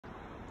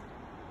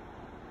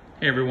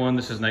Hey everyone,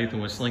 this is Nathan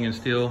with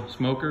Sling'N'Steel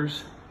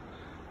Smokers.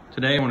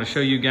 Today I want to show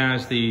you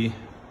guys the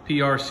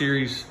PR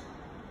Series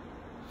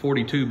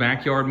 42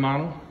 backyard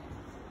model.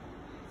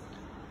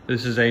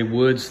 This is a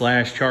wood /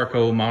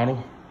 charcoal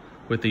model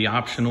with the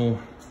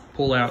optional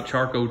pull-out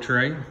charcoal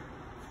tray.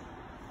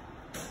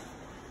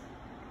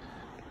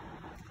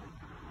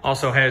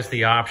 Also has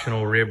the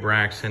optional rib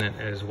racks in it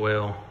as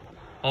well.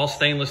 All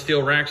stainless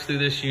steel racks through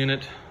this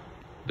unit,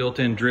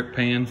 built-in drip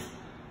pan,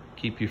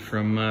 keep you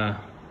from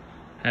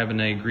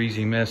having a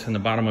greasy mess in the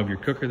bottom of your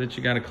cooker that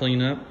you got to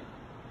clean up.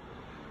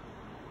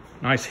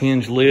 Nice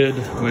hinge lid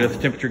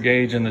with temperature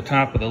gauge in the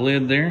top of the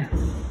lid there.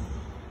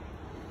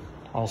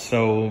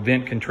 Also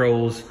vent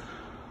controls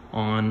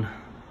on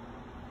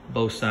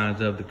both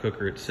sides of the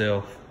cooker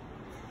itself.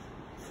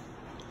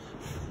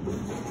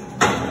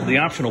 The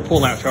optional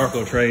pull-out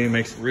charcoal tray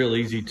makes it real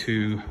easy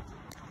to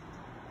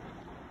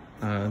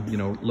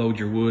load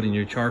your wood and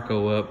your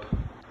charcoal up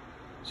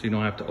so you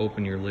don't have to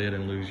open your lid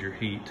and lose your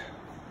heat.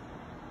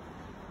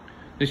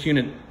 This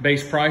unit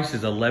base price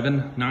is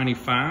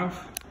 $11.95.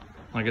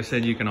 Like I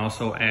said, you can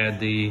also add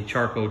the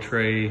charcoal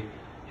tray. You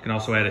can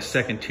also add a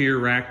second tier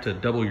rack to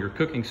double your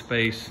cooking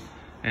space,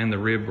 and the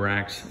rib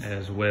racks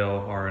as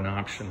well are an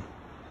option.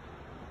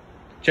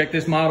 Check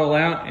this model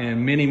out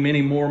and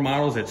many more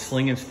models at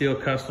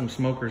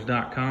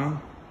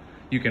slingandsteelcustomsmokers.com.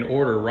 You can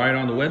order right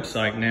on the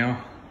website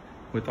now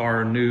with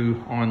our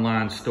new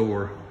online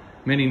store.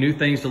 Many new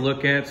things to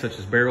look at, such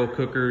as barrel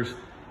cookers,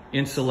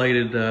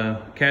 insulated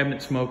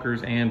cabinet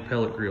smokers, and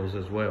pellet grills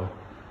as well.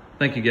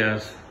 Thank you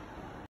guys.